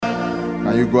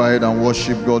Can you go ahead and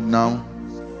worship God now?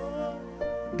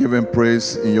 Give him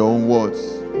praise in your own words.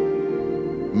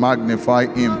 Magnify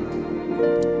him.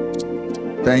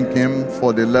 Thank him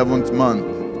for the 11th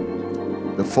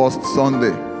month, the first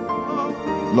Sunday.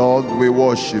 Lord, we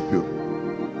worship you.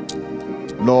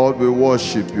 Lord, we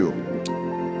worship you.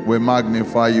 We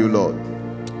magnify you, Lord.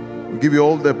 We give you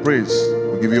all the praise.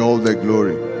 We give you all the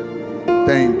glory.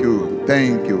 Thank you,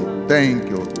 thank you, thank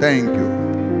you, thank you.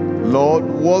 Lord,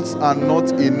 words are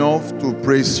not enough to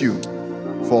praise you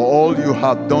for all you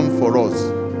have done for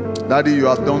us. Daddy, you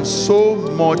have done so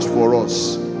much for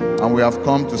us, and we have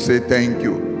come to say thank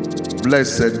you.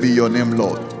 Blessed be your name,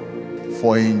 Lord.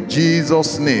 For in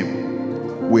Jesus'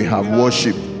 name we have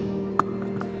worshipped.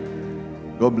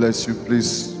 God bless you.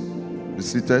 Please be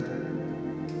seated.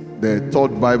 The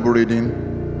third Bible reading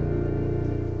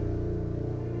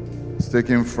is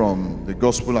taken from the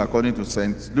Gospel according to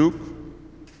St. Luke,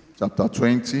 chapter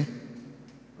 20,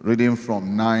 reading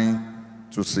from 9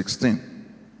 to 16.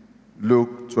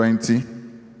 Luke 20,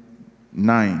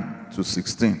 9 to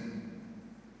 16.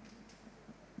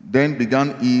 Then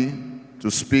began he to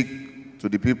speak to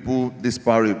the people this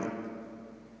parable.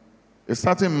 A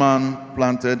certain man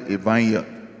planted a vineyard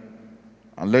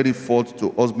and led it forth to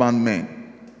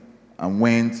husbandmen and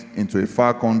went into a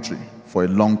far country for a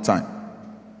long time.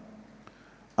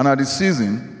 And at the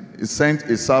season, he sent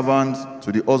a servant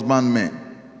to the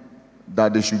husbandmen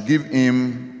that they should give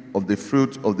him of the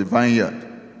fruit of the vineyard.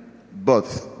 But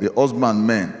the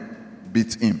husbandmen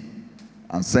beat him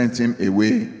and sent him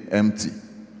away empty.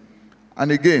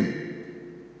 And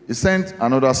again, he sent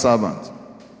another servant,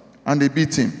 and they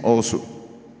beat him also,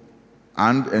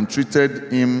 and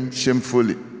entreated him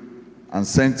shamefully, and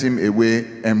sent him away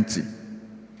empty.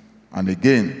 And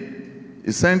again,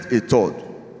 he sent a third,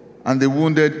 and they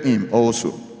wounded him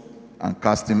also, and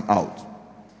cast him out.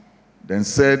 Then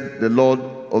said the Lord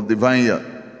of the vineyard,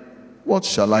 what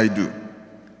shall I do?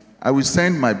 I will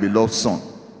send my beloved son.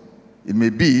 It may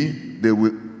be they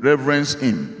will reverence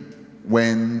him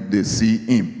when they see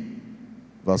him.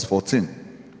 Verse 14.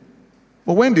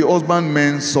 But when the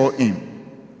husbandmen saw him,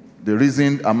 they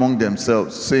reasoned among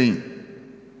themselves, saying,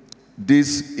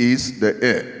 this is the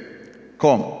heir.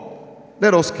 Come,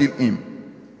 let us kill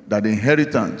him, that the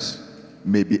inheritance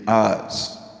may be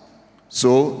ours.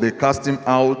 So they cast him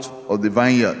out of the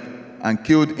vineyard and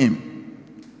killed him.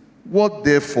 What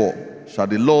therefore shall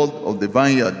the Lord of the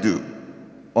vineyard do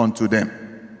unto them?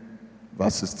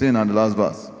 Verse 16 and the last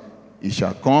verse. He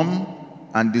shall come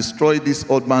and destroy these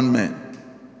husbandmen,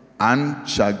 and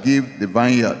shall give the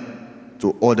vineyard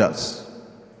to others.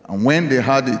 And when they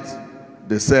heard it,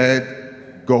 they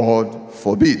said, God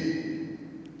forbid.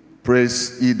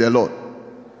 Praise ye the Lord.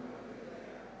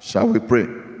 Shall we pray?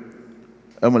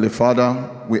 Heavenly Father,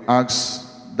 we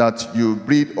ask that you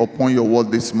breathe upon your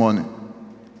word this morning,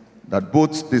 that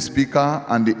both the speaker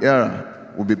and the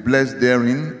hearer will be blessed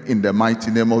therein in the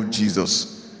mighty name of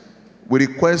Jesus. We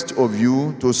request of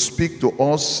you to speak to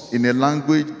us in a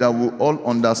language that we all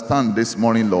understand this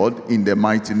morning, Lord, in the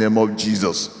mighty name of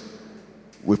Jesus.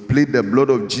 We plead the blood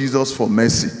of Jesus for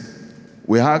mercy.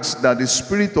 We ask that the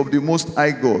Spirit of the Most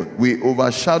High God will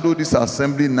overshadow this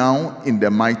assembly now in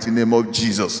the mighty name of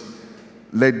Jesus.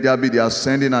 Let there be the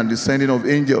ascending and descending of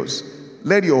angels.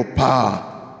 Let your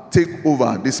power take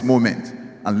over this moment,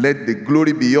 and let the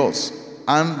glory be yours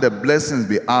and the blessings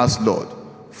be ours, Lord.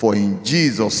 For in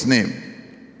Jesus' name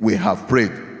we have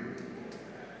prayed.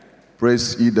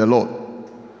 Praise ye the Lord.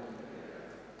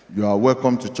 You are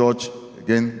welcome to church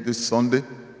again this Sunday.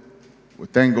 We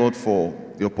thank God for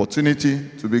the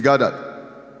opportunity to be gathered.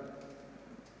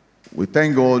 We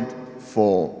thank God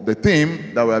for the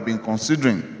theme that we have been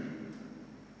considering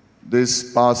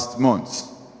this past months.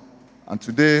 And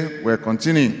today we're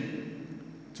continuing.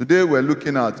 Today we're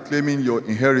looking at claiming your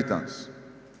inheritance.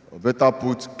 Or better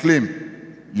put,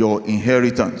 claim your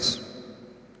inheritance.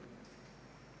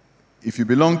 If you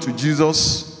belong to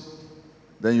Jesus,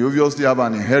 then you obviously have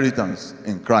an inheritance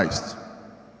in Christ.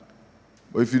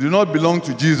 But if you do not belong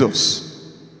to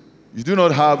Jesus, you do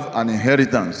not have an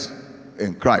inheritance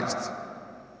in Christ.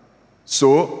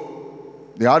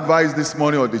 So, the advice this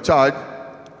morning, or the charge,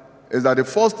 is that the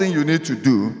first thing you need to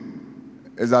do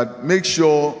is that make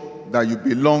sure that you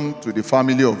belong to the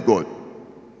family of God,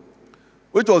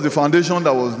 which was the foundation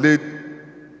that was laid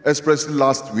expressly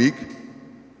last week,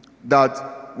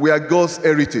 that we are God's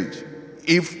heritage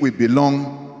if we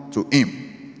belong to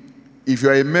him. If you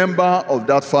are a member of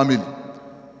that family,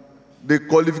 the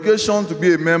qualification to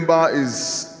be a member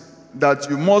is that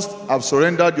you must have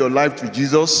surrendered your life to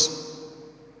Jesus,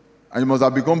 and you must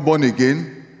have become born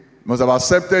again. You must have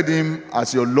accepted him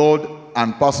as your Lord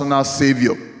and personal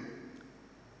Savior.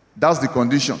 That's the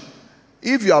condition.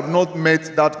 If you have not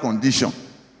met that condition,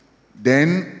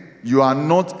 then you are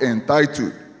not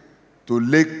entitled to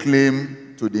lay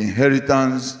claim to the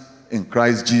inheritance in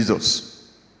Christ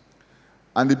Jesus.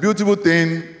 And the beautiful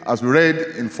thing, as we read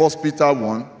in 1 Peter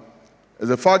 1, is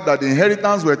the fact that the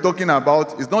inheritance we're talking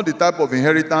about is not the type of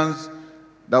inheritance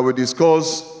that we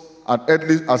discuss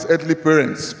as earthly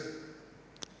parents,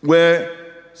 where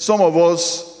some of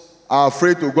us are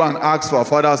afraid to go and ask for our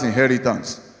father's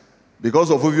inheritance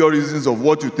because of obvious reasons of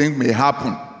what you think may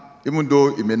happen, even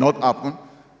though it may not happen.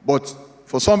 But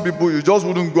for some people, you just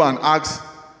wouldn't go and ask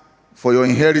for your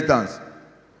inheritance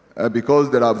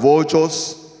because there are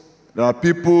vultures, there are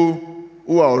people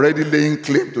who are already laying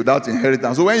claim to that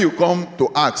inheritance. So when you come to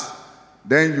ask,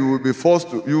 then you will be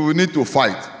forced to, you will need to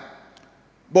fight.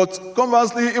 But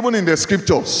conversely, even in the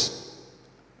scriptures,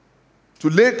 to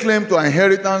lay claim to our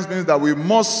inheritance means that we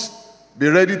must be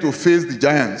ready to face the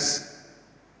giants.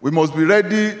 We must be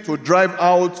ready to drive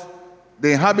out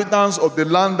the inhabitants of the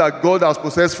land that God has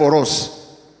possessed for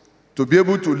us, to be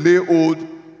able to lay hold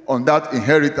on that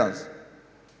inheritance.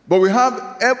 But we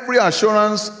have every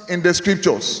assurance in the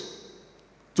scriptures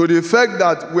to the effect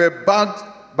that we're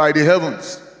backed by the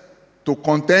heavens to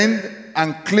contend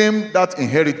and claim that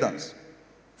inheritance.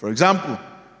 For example,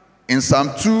 in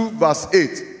Psalm 2 verse 8,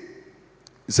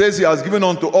 it says he has given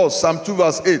unto us, Psalm 2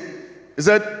 verse 8, he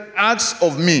said, ask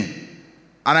of me,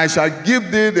 and I shall give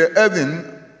thee the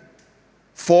heaven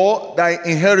for thy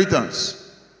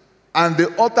inheritance, and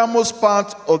the uttermost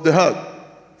part of the earth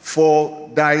for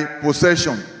thy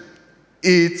possession.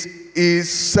 It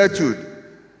is settled.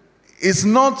 It's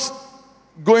not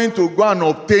going to go and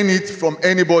obtain it from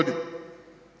anybody.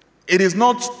 It is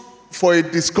not for a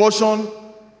discussion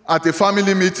at a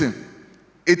family meeting.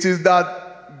 It is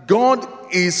that God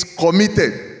is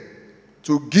committed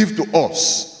to give to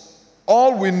us.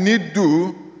 All we need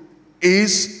do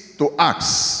is to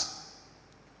ask.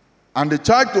 And the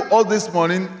charge to us this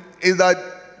morning is that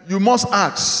you must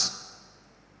ask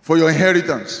for your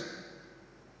inheritance.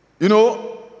 You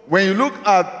know, when you look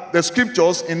at the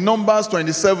scriptures in Numbers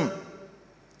 27,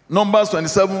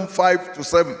 5 to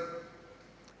 7,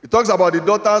 it talks about the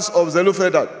daughters of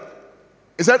Zelophehad.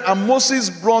 It said, and Moses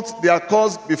brought their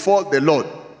cause before the Lord.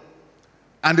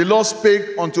 And the Lord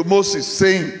spake unto Moses,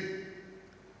 saying,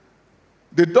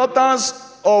 the daughters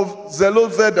of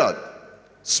Zelophehad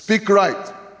speak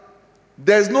right.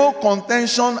 There is no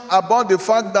contention about the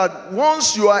fact that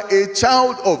once you are a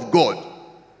child of God,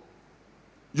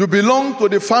 you belong to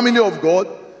the family of God,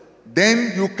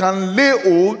 then you can lay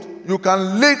hold, you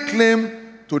can lay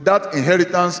claim to that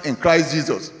inheritance in Christ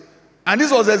Jesus. And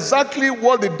this was exactly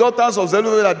what the daughters of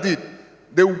Zelophehad did.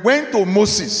 They went to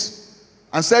Moses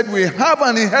and said, we have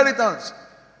an inheritance.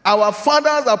 Our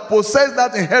fathers have possessed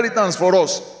that inheritance for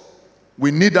us. We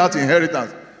need that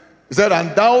inheritance. He said,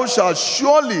 and thou shalt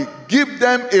surely give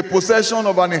them a possession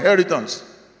of an inheritance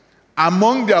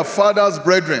among their father's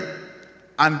brethren,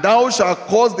 and thou shalt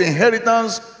cause the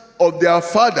inheritance of their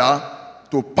father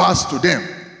to pass to them.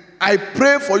 I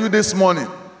pray for you this morning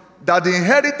that the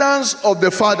inheritance of the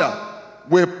Father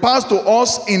will pass to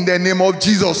us in the name of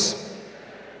Jesus.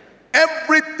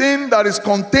 Everything that is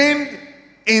contained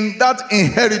in that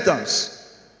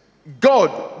inheritance,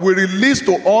 God will release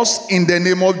to us in the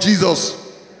name of Jesus.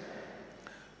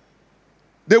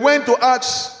 They went to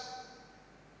ask,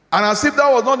 and as if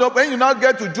that was not enough, when you now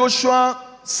get to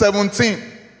Joshua 17,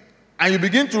 and you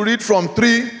begin to read from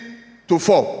 3 to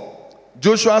 4.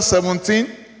 Joshua 17,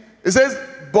 it says,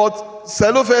 but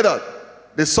Zelophehad,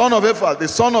 the son of Ephah, the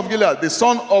son of Gilead, the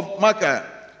son of Micaiah,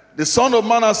 the son of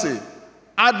Manasseh,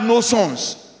 had no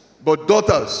sons, but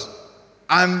daughters.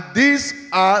 And these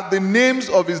are the names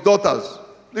of his daughters.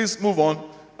 Please move on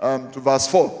to verse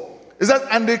 4. It says,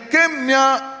 and they came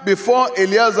near before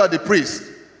Eleazar the priest,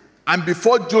 and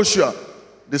before Joshua,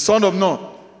 the son of Nun,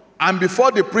 and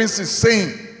before the princes,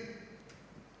 saying,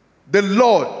 the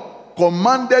Lord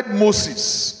commanded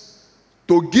Moses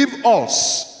to give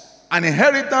us an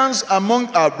inheritance among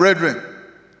our brethren.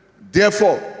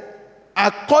 Therefore,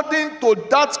 according to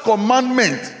that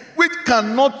commandment, which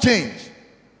cannot change,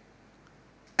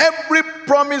 every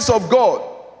promise of God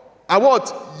are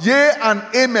what? Yea and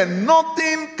amen.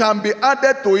 Nothing can be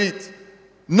added to it.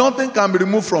 Nothing can be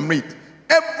removed from it.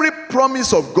 Every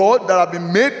promise of God that have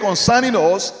been made concerning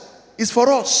us is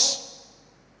for us.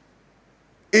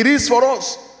 It is for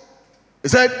us. He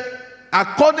said,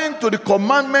 according to the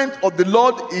commandment of the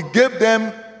Lord, he gave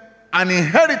them an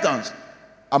inheritance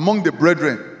among the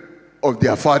brethren of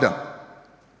their father.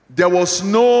 There was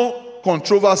no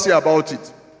controversy about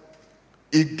it.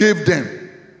 He gave them.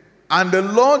 And the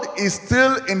Lord is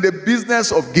still in the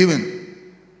business of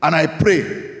giving. And I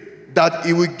pray that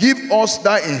he will give us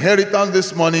that inheritance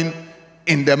this morning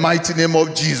in the mighty name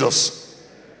of Jesus.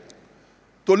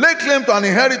 To lay claim to an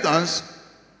inheritance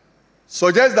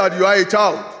suggests that you are a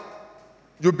child.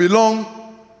 You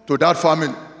belong to that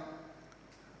family.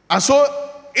 And so,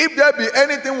 if there be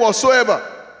anything whatsoever,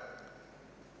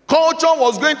 culture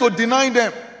was going to deny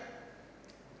them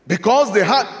because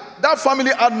that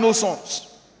family had no sons.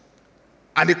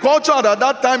 And the culture at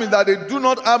that time is that they do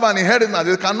not have an inheritance.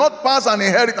 They cannot pass an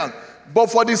inheritance. But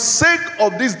for the sake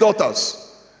of these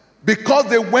daughters, because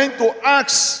they went to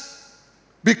ask,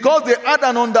 because they had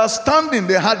an understanding,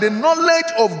 they had the knowledge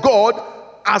of God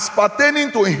as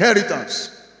pertaining to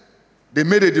inheritance, they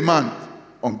made a demand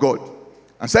on God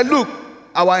and said, look,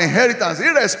 our inheritance,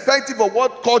 irrespective of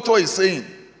what culture is saying,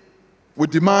 we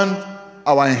demand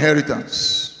our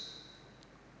inheritance.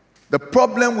 The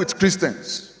problem with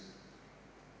Christians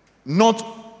not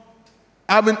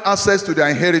having access to their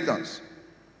inheritance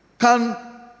can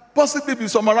possibly be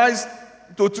summarized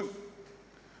to two.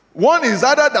 One is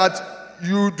either that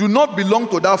you do not belong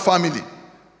to that family,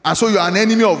 and so you are an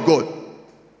enemy of God.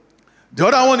 The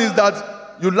other one is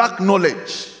that you lack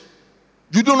knowledge.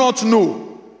 You do not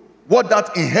know what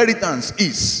that inheritance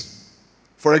is.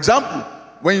 For example,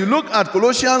 when you look at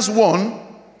Colossians 1,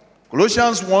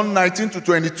 19 to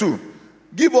 22,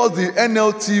 give us the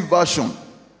NLT version.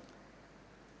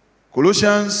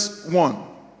 Colossians 1.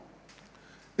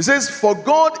 It says, for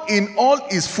God in all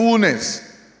his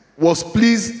fullness was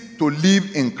pleased to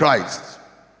live in Christ.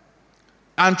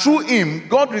 And through him,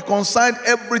 God reconciled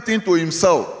everything to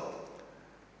himself.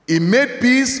 He made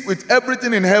peace with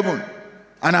everything in heaven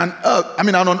and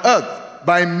on earth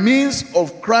by means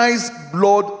of Christ's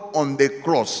blood on the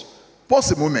cross.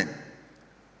 Pause a moment.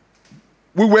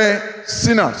 We were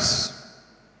sinners.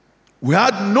 We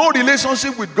had no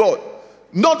relationship with God.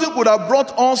 Nothing could have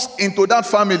brought us into that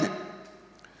family.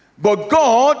 But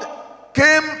God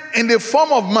came in the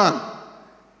form of man.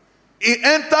 He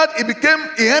entered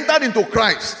into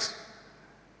Christ.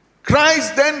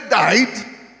 Christ then died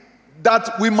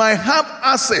that we might have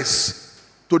access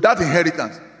to that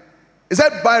inheritance. He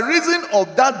said, by reason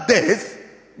of that death,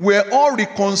 we're all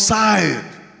reconciled.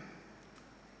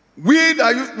 We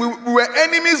were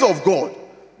enemies of God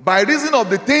by reason of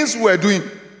the things we were doing.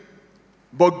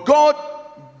 But God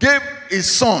gave his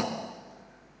son.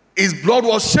 His blood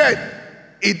was shed.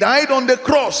 He died on the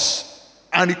cross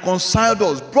and reconciled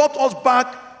us, brought us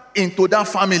back into that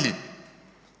family.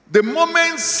 The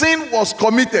moment sin was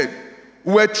committed,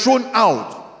 we were thrown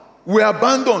out. We were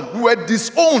abandoned. We were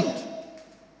disowned.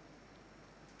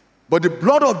 But the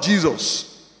blood of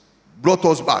Jesus brought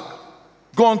us back.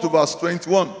 Go on to verse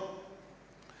 21. It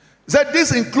said,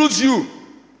 this includes you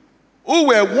who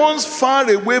were once far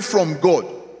away from God.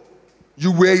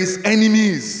 You were his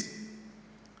enemies,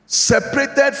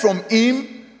 separated from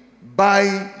him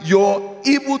by your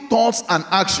evil thoughts and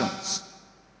actions.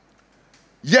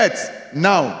 Yet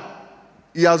now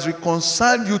he has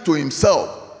reconciled you to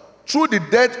himself through the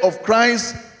death of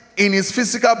Christ in his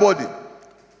physical body.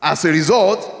 As a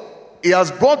result, he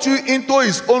has brought you into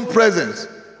his own presence,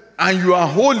 and you are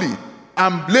holy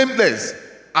and blameless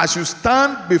as you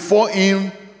stand before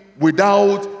him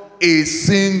without a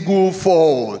single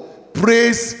fault.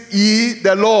 Praise ye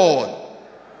the Lord.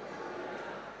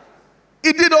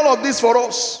 He did all of this for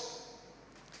us.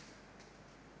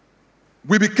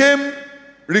 We became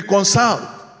reconciled.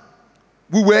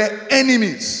 We were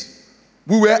enemies.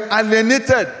 We were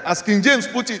alienated, as King James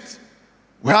put it.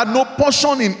 We had no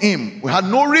portion in him. We had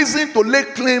no reason to lay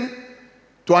claim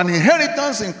to an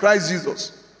inheritance in Christ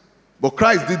Jesus. But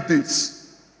Christ did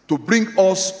this to bring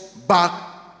us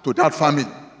back to that family.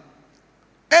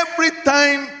 Every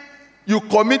time you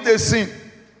commit a sin,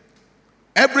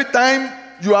 every time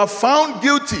you are found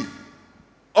guilty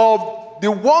of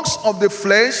the works of the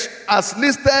flesh as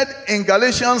listed in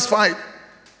Galatians 5.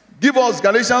 Give us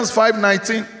Galatians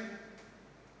 5:19.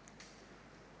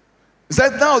 It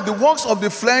says, now the works of the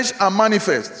flesh are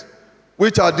manifest,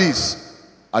 which are these: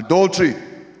 adultery,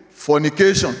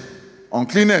 fornication,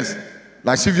 uncleanness,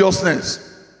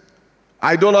 lasciviousness,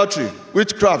 idolatry,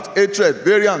 witchcraft, hatred,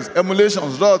 variance,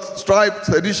 emulations, wrath, strife,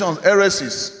 seditions,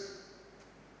 heresies,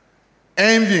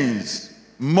 envyings,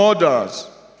 murders,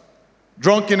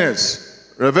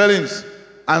 drunkenness, revelings,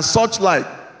 and such like,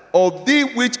 of thee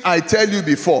which I tell you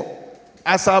before,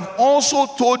 as I have also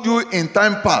told you in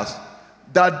time past,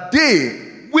 that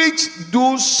they which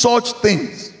do such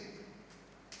things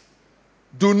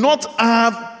do not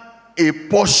have a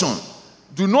portion,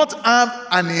 do not have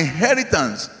an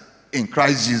inheritance in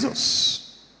Christ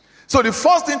Jesus. So the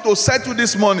first thing to settle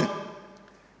this morning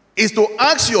is to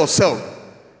ask yourself,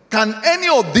 can any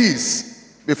of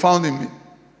these be found in me?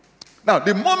 Now,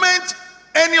 the moment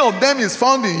any of them is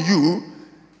found in you,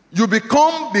 you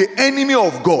become the enemy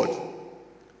of God.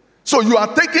 So you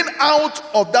are taken out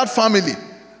of that family.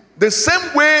 The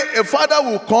same way a father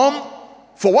will come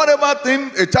for whatever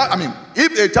thing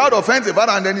if a child offends a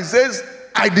father and then he says,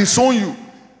 I disown you.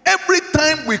 Every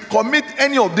time we commit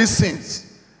any of these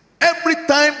sins, every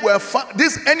time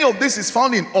any of this is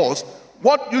found in us,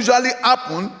 what usually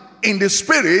happens in the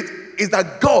spirit is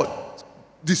that God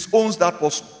disowns that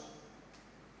person.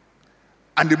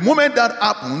 And the moment that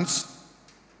happens,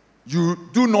 you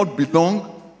do not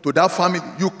belong to that family.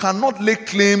 You cannot lay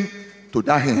claim to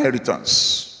that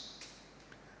inheritance.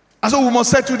 And so we must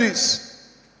settle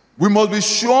this. We must be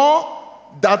sure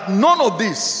that none of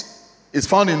this is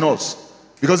found in us.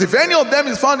 Because if any of them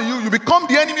is found in you, you become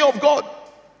the enemy of God.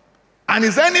 And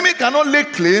his enemy cannot lay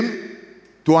claim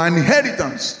to an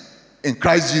inheritance in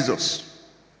Christ Jesus.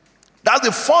 That's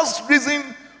the first reason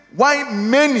why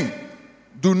many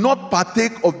do not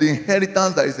partake of the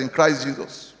inheritance that is in Christ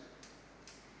Jesus.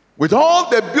 With all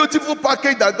the beautiful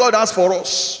package that God has for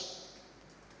us,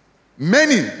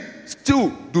 many still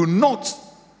do not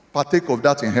partake of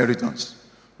that inheritance.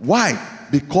 Why?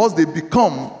 Because they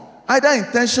become, either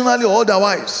intentionally or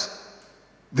otherwise,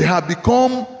 they have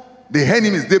become the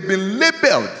enemies. They've been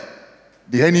labeled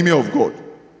the enemy of God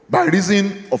by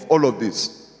reason of all of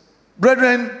this.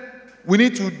 Brethren, we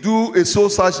need to do a soul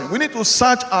searching. We need to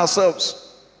search ourselves.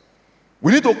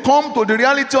 We need to come to the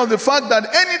reality of the fact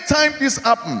that anytime this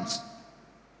happens,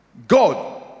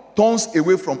 God turns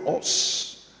away from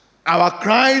us. Our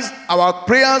cries, our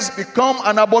prayers become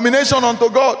an abomination unto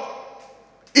God.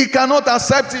 He cannot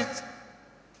accept it.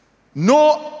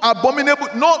 No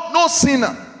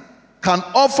sinner can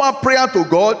offer prayer to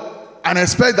God and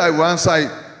expect that He will answer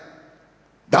it.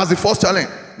 That's the first challenge.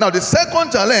 Now, the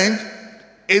second challenge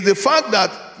is the fact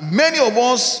that many of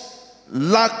us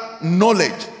lack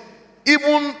knowledge,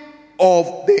 even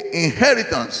of the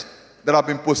inheritance that have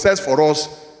been possessed for us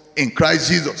in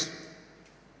Christ Jesus.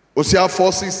 Hosea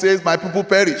 4:6 says, my people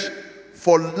perish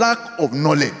for lack of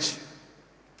knowledge.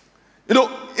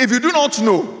 If you do not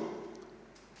know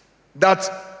that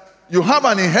you have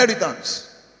an inheritance,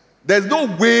 there's no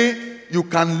way you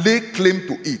can lay claim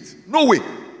to it. No way.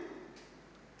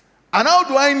 And how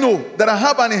do I know that I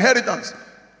have an inheritance?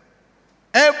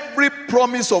 Every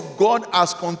promise of God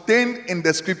as contained in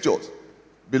the scriptures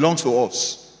belongs to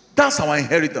us. That's our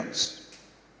inheritance.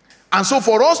 And so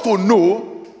for us to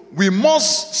know, we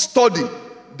must study.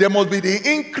 There must be the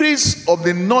increase of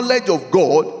the knowledge of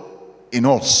God in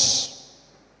us.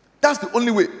 That's the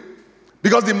only way.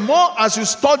 Because the more as you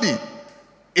study,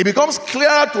 it becomes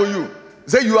clearer to you.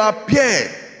 Say you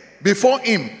appear before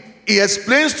Him. He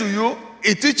explains to you,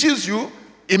 He teaches you,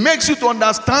 it makes you to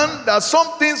understand that some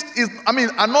things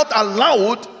are not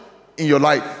allowed in your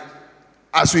life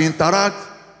as you interact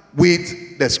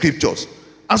with the scriptures.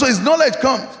 And so His knowledge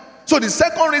comes. So the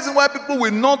second reason why people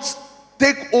will not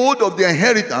take hold of their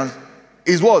inheritance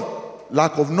is what?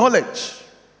 Lack of knowledge.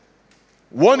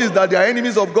 One is that they are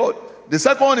enemies of God. The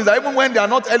second one is that even when they are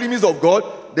not enemies of God,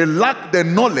 they lack the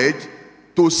knowledge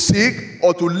to seek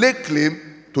or to lay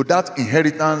claim to that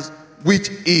inheritance which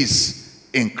is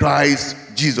in Christ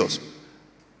Jesus.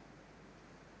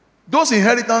 Those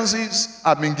inheritances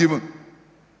have been given.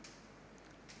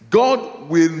 God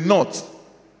will not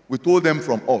withhold them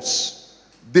from us.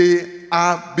 They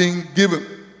are being given.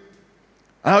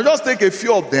 And I'll just take a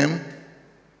few of them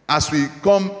as we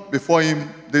come before Him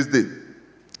this day.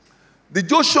 The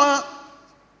Joshua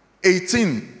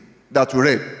 18 that we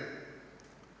read.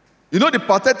 You know the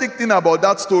pathetic thing about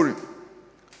that story?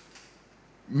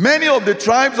 Many of the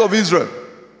tribes of Israel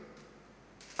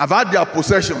have had their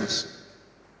possessions.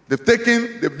 They've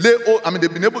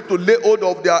been able to lay hold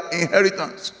of their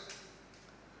inheritance.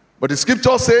 But the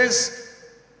scripture says,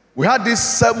 we had these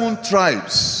 7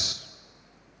 tribes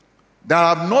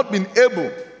that have not been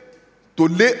able to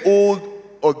lay hold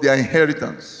of their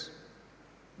inheritance.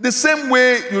 The same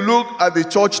way you look at the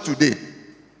church today,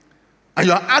 and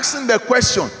you are asking the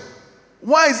question,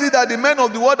 why is it that the men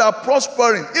of the world are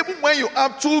prospering? Even when you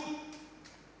have two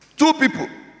people,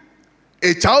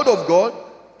 a child of God,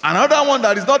 another one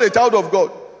that is not a child of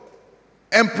God,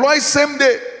 employed same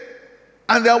day,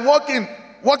 and they are working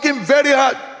very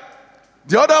hard.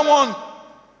 The other one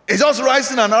is just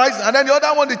rising and rising, and then the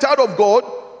other one, the child of God,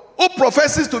 who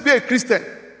professes to be a Christian,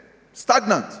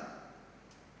 stagnant,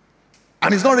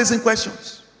 and is not raising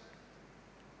questions.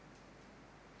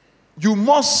 You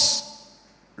must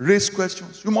raise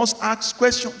questions. You must ask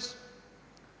questions.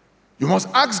 You must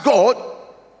ask God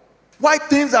why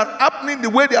things are happening the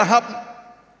way they are happening.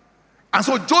 And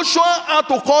so Joshua had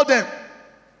to call them.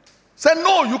 Said,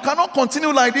 no, you cannot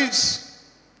continue like this.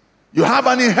 You have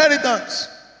an inheritance.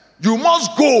 You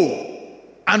must go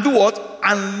and do what?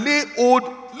 And lay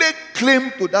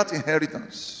claim to that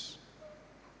inheritance.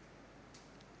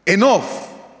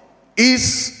 Enough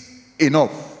is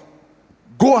enough.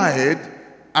 Go ahead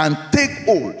and take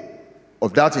hold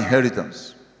of that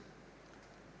inheritance.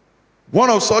 One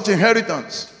of such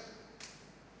inheritance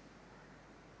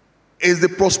is the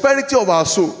prosperity of our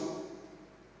soul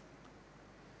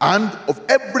and of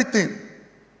everything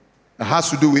that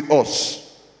has to do with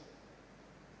us.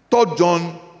 3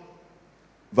 John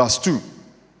verse 2.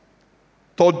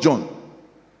 3 John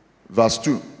verse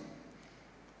 2.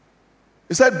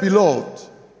 He said, beloved,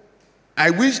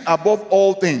 I wish above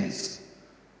all things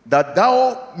that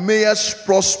thou mayest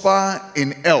prosper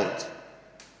in health,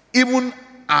 even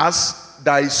as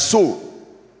thy soul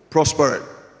prospereth.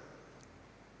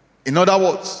 In other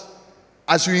words,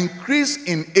 as you increase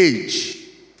in age,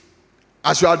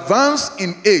 as you advance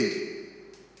in age,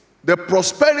 the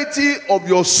prosperity of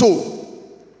your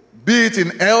soul, be it in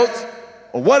health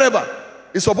or whatever,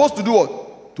 is supposed to do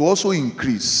what? To also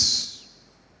increase.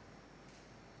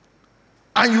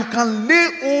 And you can lay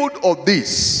hold of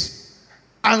this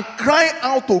and cry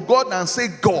out to God and say,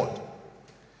 God.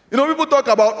 You know, people talk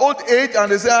about old age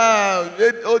and they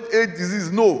say, old age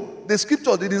disease. No, the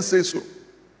scripture didn't say so.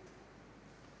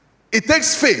 It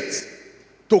takes faith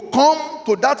to come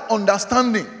to that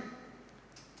understanding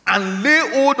and lay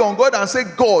hold on God and say,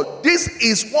 God, this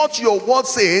is what your word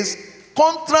says,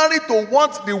 contrary to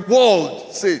what the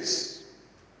world says.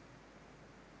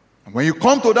 And when you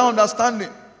come to that understanding,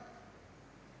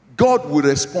 God will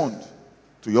respond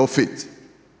to your faith.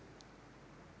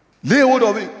 Lay hold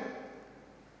of it.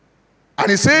 And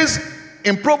it says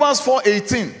in Proverbs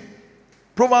 4:18,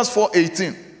 Proverbs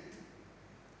 4:18,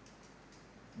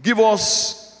 give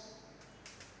us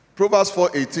Proverbs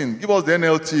 4:18, give us the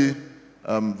NLT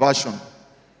version.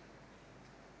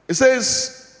 It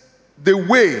says, the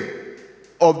way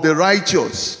of the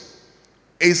righteous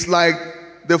is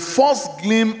like the first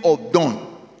gleam of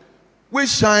dawn, which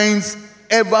shines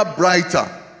ever brighter,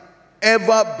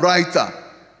 ever brighter,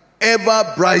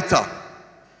 ever brighter,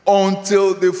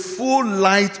 until the full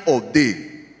light of day.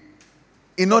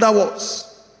 In other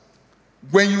words,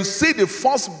 when you see the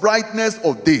first brightness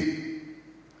of day,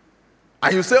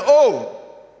 and you say, oh,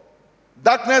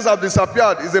 darkness has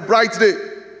disappeared, it's a bright day.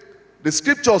 The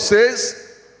scripture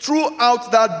says,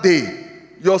 throughout that day,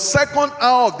 your second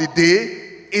hour of the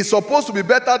day is supposed to be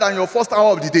better than your first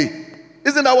hour of the day.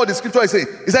 Isn't that what the scripture is saying?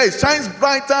 It says it shines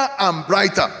brighter and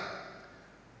brighter.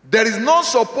 There is not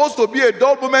supposed to be a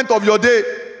dull moment of your day,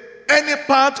 any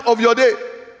part of your day.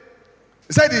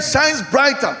 It said it shines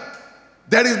brighter.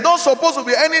 There is not supposed to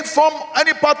be any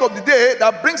part of the day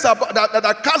that brings about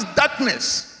that casts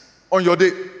darkness on your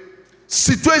day.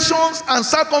 Situations and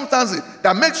circumstances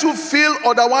that makes you feel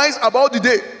otherwise about the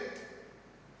day.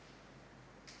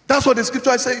 That's what the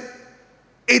scripture is saying.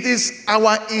 It is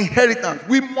our inheritance.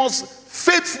 We must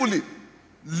faithfully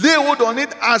lay hold on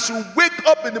it as you wake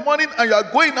up in the morning and you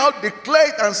are going out, declare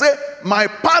it and say, my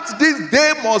path this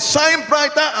day must shine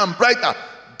brighter and brighter.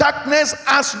 Darkness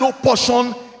has no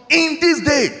portion in this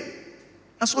day.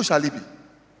 And so shall it be.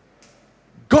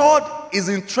 God is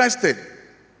interested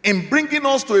in bringing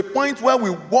us to a point where we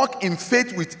walk in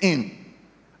faith with Him.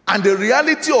 And the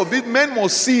reality of it, men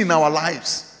must see in our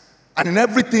lives and in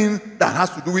everything that has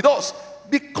to do with us.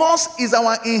 Because it's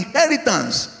our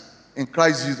inheritance in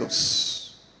Christ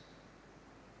Jesus.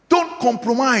 Don't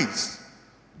compromise.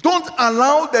 Don't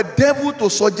allow the devil to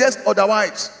suggest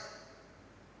otherwise.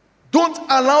 Don't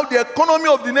allow the economy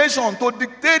of the nation to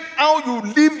dictate how you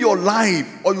live your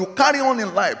life or you carry on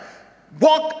in life.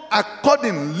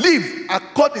 Live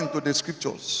according to the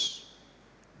scriptures.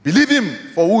 Believe Him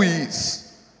for who He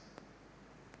is.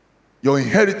 Your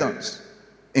inheritance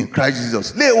in Christ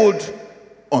Jesus. Lay hold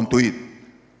onto it.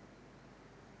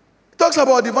 It talks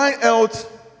about divine health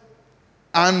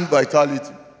and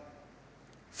vitality.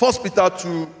 1 Peter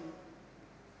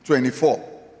 2:24.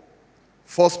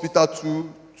 1 Peter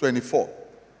 2:24.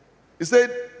 He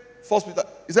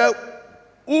said,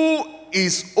 who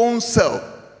his own self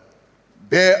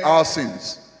bare our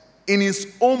sins in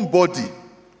his own body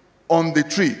on the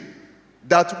tree,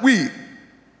 that we,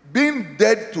 being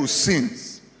dead to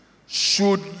sins,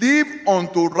 should live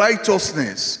unto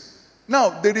righteousness. Now,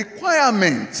 the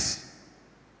requirements,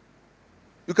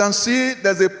 you can see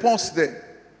there's a pause there.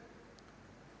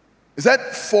 It said,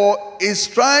 for his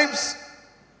stripes,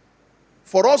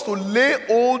 for us to lay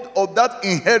hold of that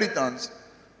inheritance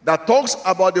that talks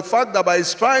about the fact that by his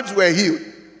stripes we're healed.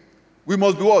 We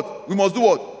must be what? We must do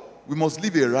what? we must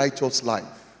live a righteous life.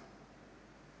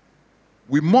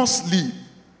 We must live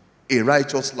a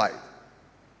righteous life.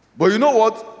 But you know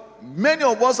what? Many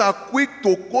of us are quick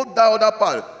to quote that other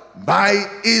part. By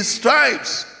his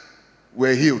stripes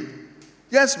we're healed.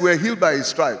 Yes, we're healed by his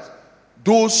stripes.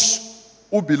 Those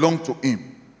who belong to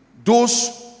him.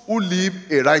 Those who live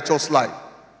a righteous life.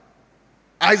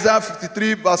 Isaiah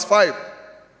 53 verse 5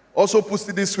 also puts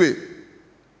it this way.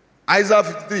 Isaiah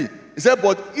 53, he said,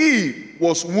 but he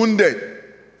was wounded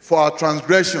for our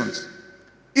transgressions.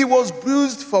 He was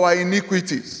bruised for our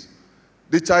iniquities.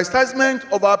 The chastisement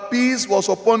of our peace was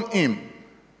upon him,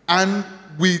 and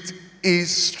with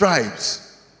his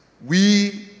stripes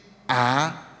we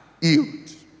are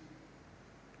healed.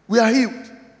 We are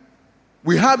healed.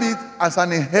 We have it as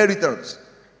an inheritance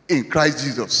in Christ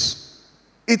Jesus.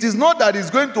 It is not that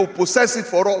he's going to possess it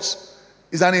for us.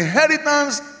 It's an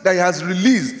inheritance that he has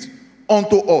released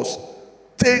unto us.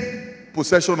 Take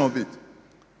possession of it.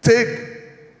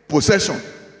 Take possession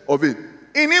of it.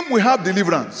 In him we have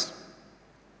deliverance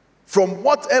from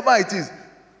whatever it is.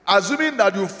 Assuming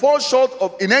that you fall short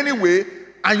of in any way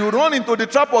and you run into the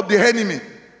trap of the enemy.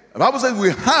 The Bible says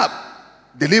we have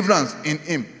deliverance in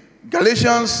him.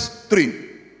 Galatians 3.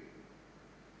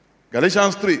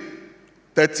 Galatians 3,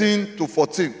 13 to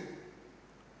 14.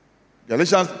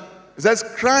 Galatians, it says,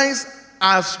 Christ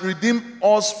has redeemed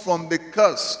us from the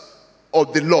curse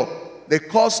of the law. The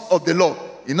curse of the law.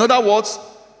 In other words,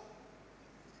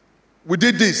 we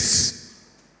did this,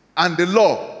 and the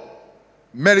law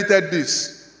merited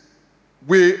this.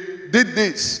 We did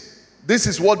this. This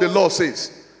is what the law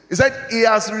says. He said, he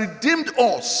has redeemed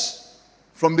us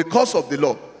from the curse of the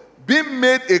law, being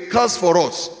made a curse for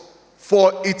us.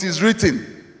 For it is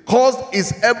written, cursed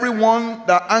is everyone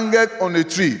that hangeth on a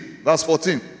tree. Verse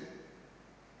 14.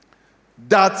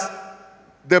 That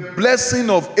the blessing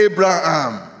of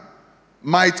Abraham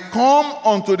might come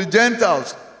unto the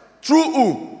Gentiles. Through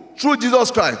who? Through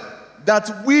Jesus Christ.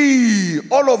 That we,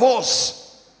 all of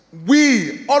us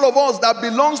that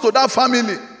belongs to that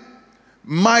family,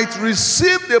 might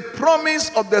receive the promise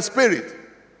of the Spirit.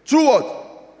 Through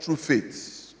what? Through faith.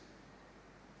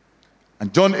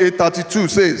 And John 8:32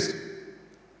 says,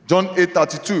 John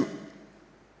 8:32,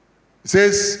 it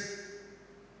says,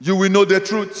 you will know the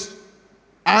truth,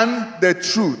 and the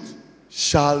truth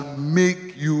shall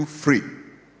make you free.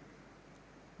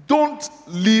 Don't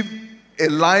live a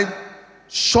life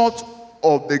short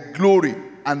of the glory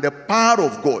and the power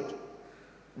of God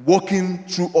working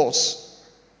through us,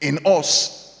 in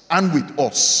us, and with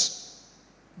us.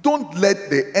 Don't let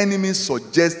the enemy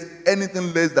suggest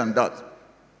anything less than that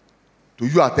to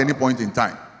you at any point in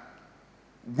time.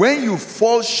 When you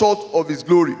fall short of his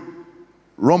glory,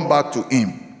 run back to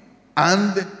him,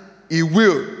 and he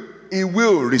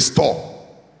will restore.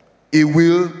 He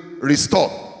will restore.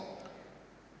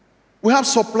 We have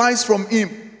supplies from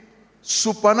him,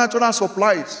 supernatural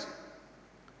supplies.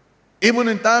 Even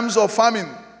in times of famine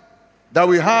that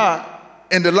we have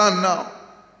in the land now,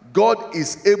 God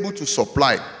is able to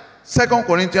supply. 2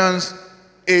 Corinthians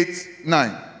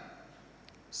 8:9.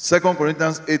 2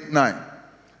 Corinthians 8:9.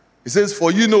 It says,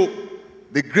 for you know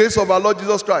the grace of our Lord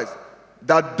Jesus Christ,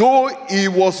 that though he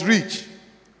was rich,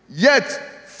 yet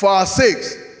for our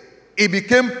sakes he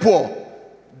became poor,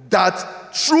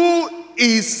 that through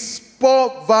his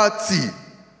poverty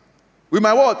we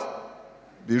might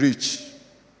what? Be rich.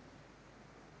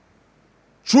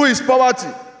 Through his poverty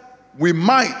we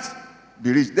might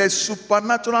be rich. There's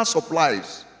supernatural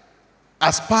supplies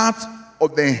as part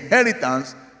of the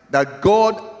inheritance that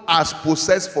God has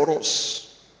possessed for us.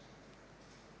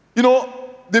 You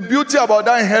know, the beauty about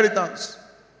that inheritance,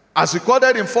 as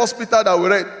recorded in 1 Peter that we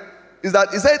read, is that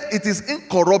he said it is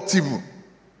incorruptible.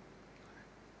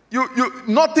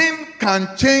 Nothing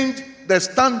can change the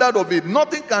standard of it.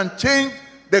 Nothing can change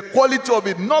the quality of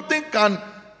it. Nothing can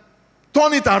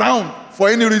turn it around for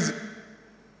any reason.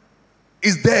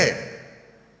 It's there.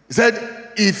 He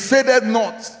said, it faded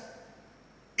not.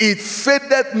 It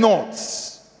faded not.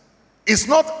 It's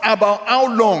not about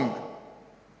how long.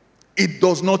 It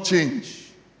does not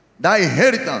change. That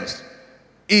inheritance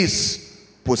is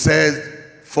possessed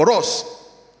for us.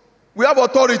 We have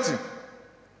authority.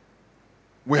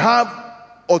 We have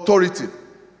authority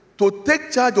to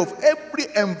take charge of every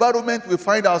environment we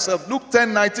find ourselves. Luke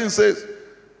 10:19 says,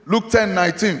 Luke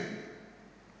 10:19,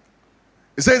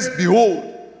 it says, behold,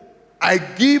 I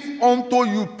give unto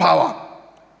you power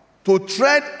to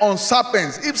tread on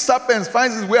serpents. If serpents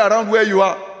finds his way around where you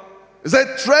are, it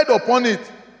said, tread upon it,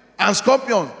 and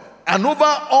scorpions, and over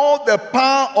all the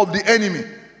power of the enemy,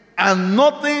 and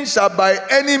nothing shall by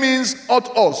any means hurt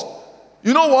us.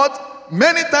 You know what?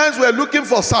 many times we're looking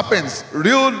for serpents,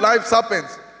 real life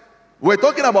serpents. We're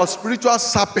talking about spiritual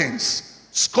serpents,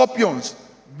 scorpions,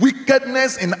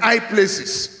 wickedness in high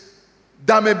places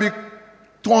that may be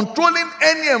controlling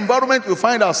any environment we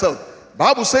find ourselves.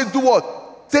 Bible says, do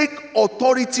what? Take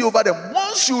authority over them.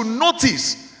 Once you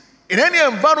notice in any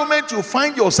environment you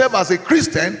find yourself as a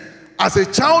Christian, as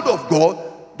a child of God,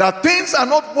 that things are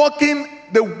not working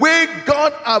the way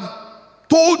God has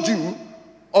told you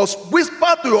or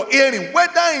whispered to your hearing,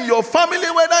 whether in your family,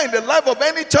 whether in the life of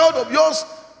any child of yours,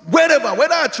 wherever,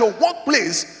 whether at your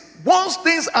workplace, once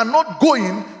things are not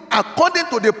going according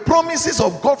to the promises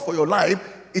of God for your life,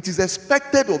 it is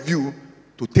expected of you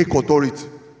to take authority.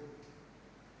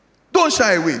 Don't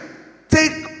shy away.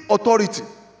 Take authority.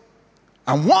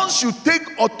 And once you take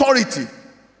authority,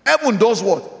 heaven does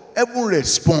what? Heaven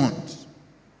responds.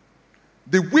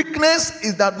 The weakness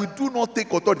is that we do not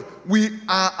take authority. We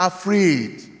are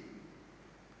afraid.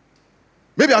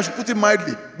 Maybe I should put it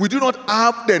mildly. We do not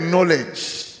have the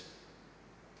knowledge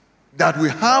that we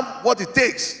have what it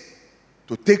takes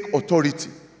to take authority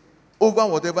over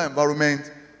whatever environment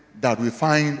that we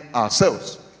find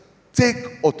ourselves. Take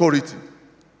authority.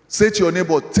 Say to your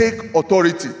neighbor, take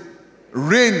authority.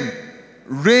 Reign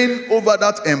over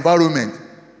that environment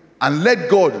and let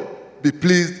God be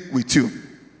pleased with you.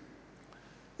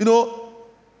 You know,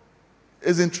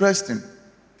 it's interesting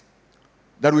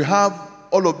that we have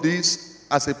all of this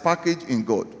as a package in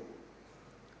God.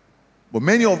 But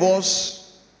many of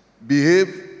us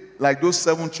behave like those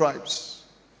 7 tribes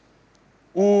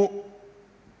who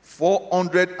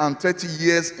 430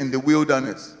 years in the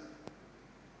wilderness,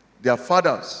 their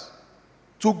fathers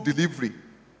took delivery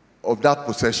of that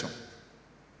possession.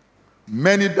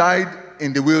 Many died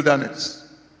in the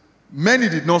wilderness. Many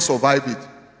did not survive it.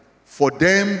 For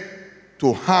them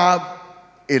to have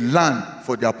a land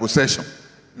for their possession.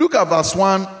 Look at verse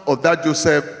 1 of that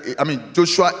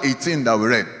Joshua 18 that we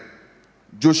read.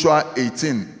 Joshua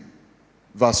 18,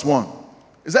 verse 1.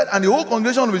 It said, and the whole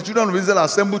congregation of the children of Israel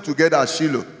assembled together at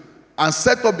Shiloh and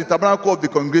set up the tabernacle of the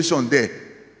congregation there.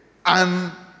 And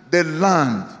the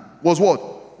land was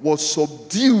what? Was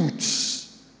subdued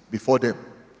before them.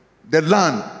 The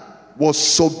land was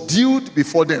subdued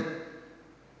before them.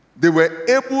 They were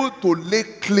able to lay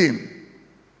claim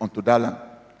unto that land.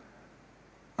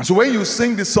 And so when you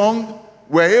sing the song,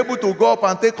 we're able to go up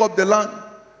and take up the land,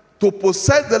 to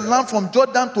possess the land from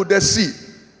Jordan to the sea.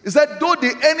 It said, though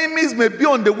the enemies may be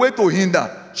on the way to hinder,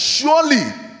 surely,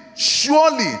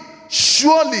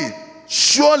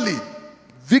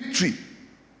 victory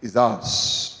is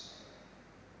ours.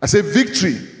 I say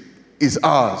victory is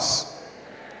ours.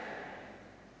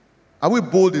 Are we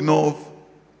bold enough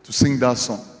to sing that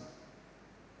song?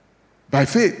 By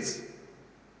faith,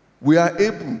 we are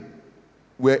able.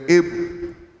 We're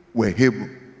able.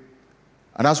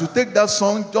 And as we take that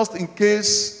song, just in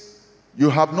case you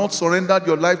have not surrendered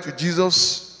your life to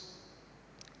Jesus,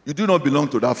 you do not belong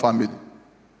to that family.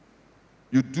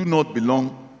 You do not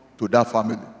belong to that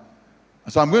family.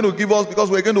 And so I'm going to give us,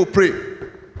 because we're going to pray.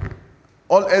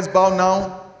 All heads bow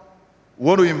now. We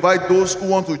want to invite those who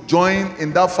want to join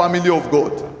in that family of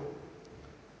God.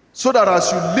 So that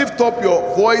as you lift up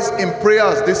your voice in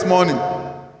prayers this morning,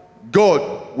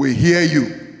 God will hear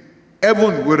you.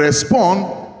 Heaven will respond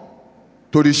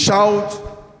to the shout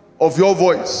of your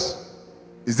voice.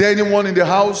 Is there anyone in the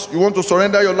house? You want to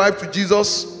surrender your life to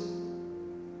Jesus?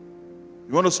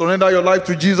 You want to surrender your life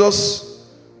to Jesus?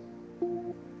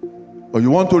 Or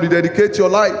you want to rededicate your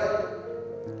life?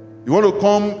 You want to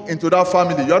come into that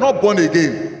family? You are not born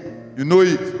again. You know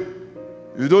it.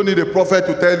 You don't need a prophet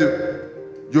to tell you.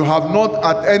 You have not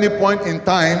at any point in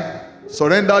time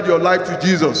surrendered your life to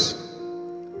Jesus.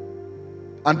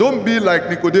 And don't be like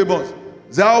Nicodemus.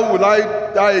 Say, how will I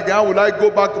die again? How will I go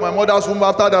back to my mother's womb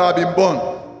after that I've been born?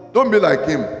 Don't be like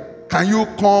him. Can you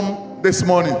come this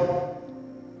morning?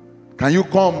 Can you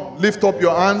come? Lift up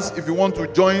your hands if you want to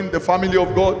join the family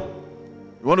of God.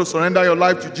 You want to surrender your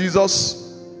life to Jesus?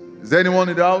 Is there anyone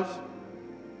in the house?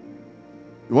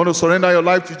 You want to surrender your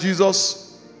life to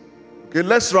Jesus? Okay,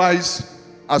 let's rise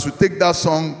as we take that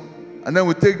song, and then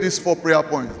we take these 4 prayer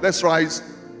points. Let's rise.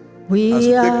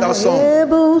 We are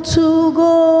able to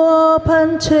go up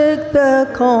and take the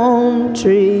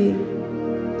country,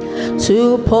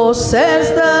 to possess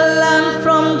the land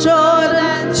from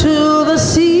Jordan to the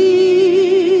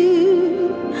sea.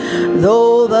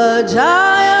 Though the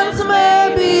giants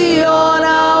may be on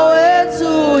our way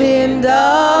to hinder,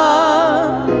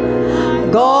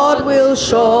 God will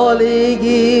surely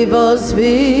give us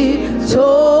victory.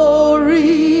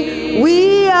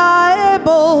 We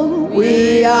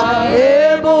are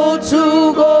able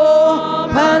to go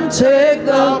and take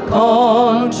the country.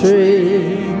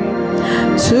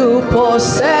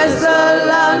 possess the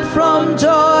land from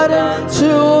Jordan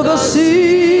to the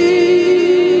sea.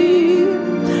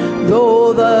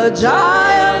 Though the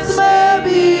giants may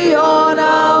be on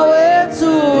our way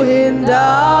to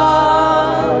hinder,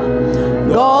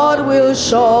 God will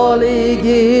surely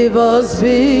give us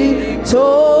victory,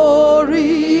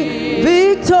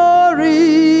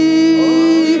 victory.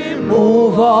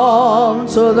 Move on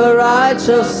to the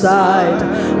righteous side,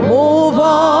 move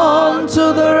on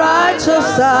to the righteous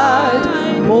side,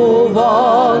 move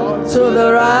on to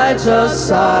the righteous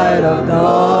side of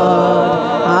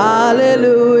God.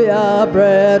 Hallelujah,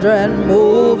 brethren,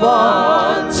 move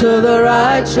on to the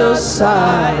righteous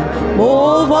side,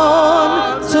 move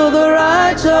on to the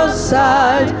righteous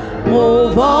side,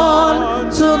 move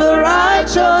on to the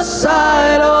righteous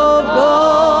side of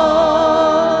God.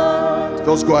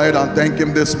 Just go ahead and thank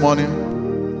him this morning.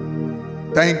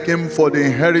 Thank him for the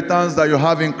inheritance that you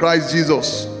have in Christ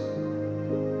Jesus.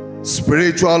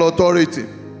 Spiritual authority,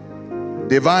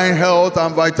 divine health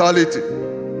and vitality,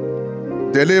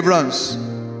 deliverance,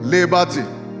 liberty,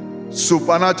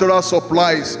 supernatural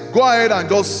supplies. Go ahead and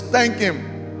just thank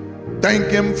him. Thank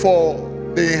him for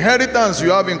the inheritance you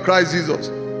have in Christ Jesus.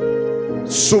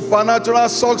 Supernatural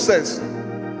success,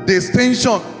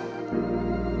 distinction.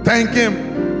 Thank him.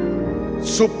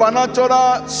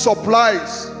 Supernatural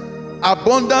supplies,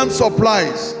 abundant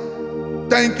supplies.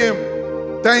 Thank him.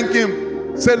 Thank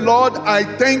him. Say, Lord, I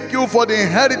thank you for the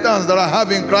inheritance that I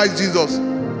have in Christ Jesus.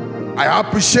 I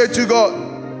appreciate you, God.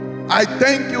 I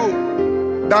thank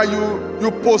you that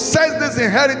you possess this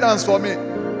inheritance for me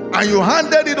and you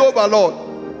handed it over, Lord.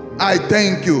 I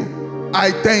thank you.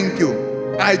 I thank you.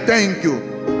 I thank you.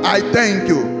 I thank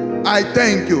you. I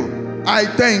thank you. I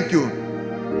thank you.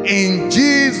 In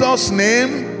Jesus'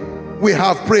 name, we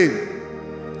have prayed.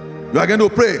 You are going to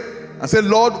pray and say,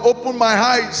 Lord, open my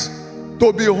eyes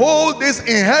to behold this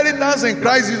inheritance in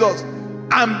Christ Jesus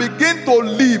and begin to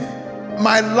live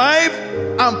my life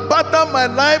and pattern my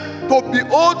life to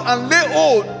behold and lay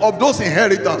hold of those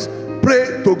inheritance.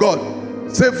 Pray to God.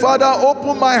 Say, Father,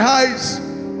 open my eyes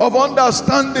of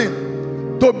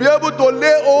understanding to be able to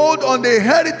lay hold on the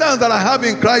inheritance that I have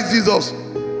in Christ Jesus.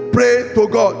 Pray to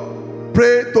God.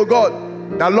 Pray to God.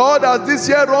 The Lord, as this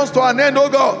year runs to an end, oh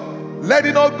God, let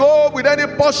it not go with any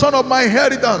portion of my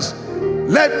inheritance.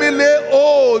 Let me lay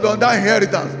hold on that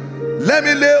inheritance. Let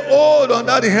me lay hold on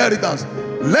that inheritance.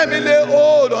 Let me lay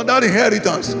hold on that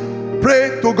inheritance.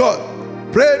 Pray to God.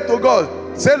 Pray to God.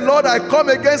 Say, Lord, I come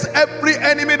against every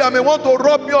enemy that may want to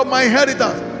rob me of my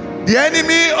inheritance. The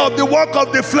enemy of the work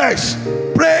of the flesh.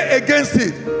 Pray against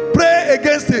it. Pray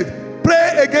against it.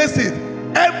 Pray against it.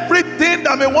 Everything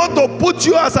that may want to put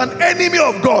you as an enemy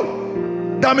of God,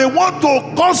 that may want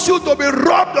to cause you to be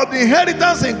robbed of the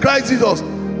inheritance in Christ Jesus,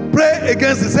 pray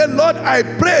against it. Say, Lord, I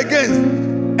pray against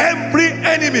every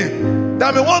enemy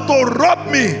that may want to rob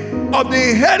me of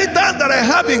the inheritance that I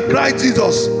have in Christ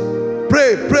Jesus.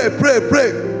 Pray, pray, pray,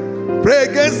 pray. Pray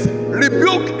against,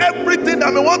 rebuke everything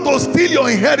that may want to steal your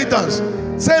inheritance.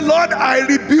 Say, Lord, I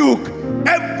rebuke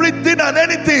everything and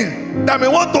anything that may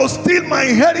want to steal my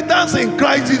inheritance in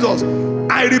Christ Jesus.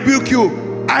 I rebuke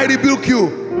you. I rebuke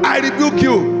you. I rebuke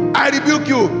you. I rebuke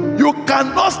you. You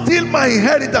cannot steal my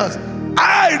inheritance.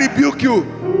 I rebuke you.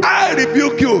 I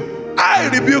rebuke you. I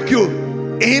rebuke you.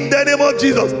 In the name of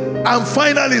Jesus. And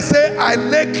finally say, I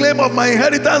lay claim of my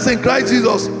inheritance in Christ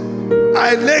Jesus.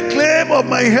 I lay claim of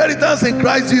my inheritance in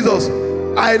Christ Jesus.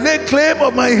 I lay claim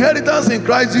of my inheritance in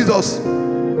Christ Jesus.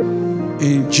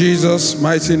 In Jesus'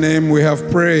 mighty name we have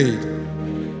prayed.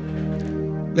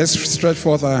 Let's stretch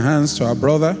forth our hands to our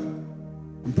brother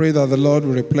and pray that the Lord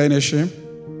will replenish him,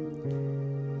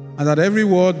 and that every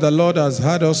word the Lord has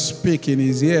heard us speak in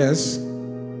his ears,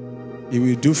 he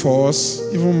will do for us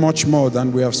even much more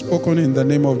than we have spoken in the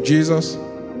name of Jesus.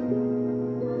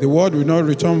 The word will not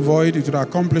return void. It will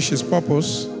accomplish his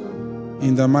purpose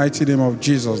in the mighty name of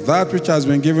Jesus. That which has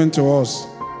been given to us,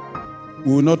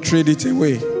 we will not trade it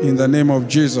away in the name of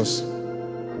Jesus.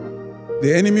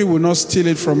 The enemy will not steal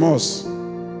it from us.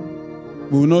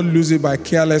 We will not lose it by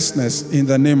carelessness in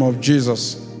the name of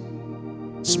Jesus.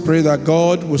 Let's pray that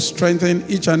God will strengthen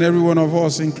each and every one of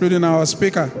us, including our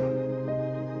speaker,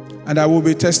 and that will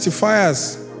be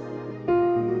testifiers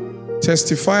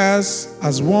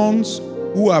as ones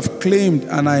who have claimed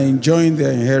and are enjoying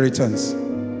their inheritance.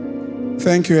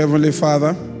 Thank you, Heavenly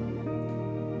Father.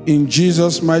 In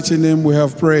Jesus' mighty name we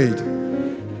have prayed.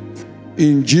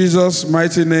 In Jesus'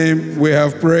 mighty name we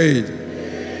have prayed.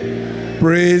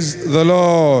 Praise the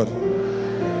Lord.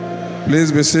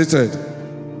 Please be seated.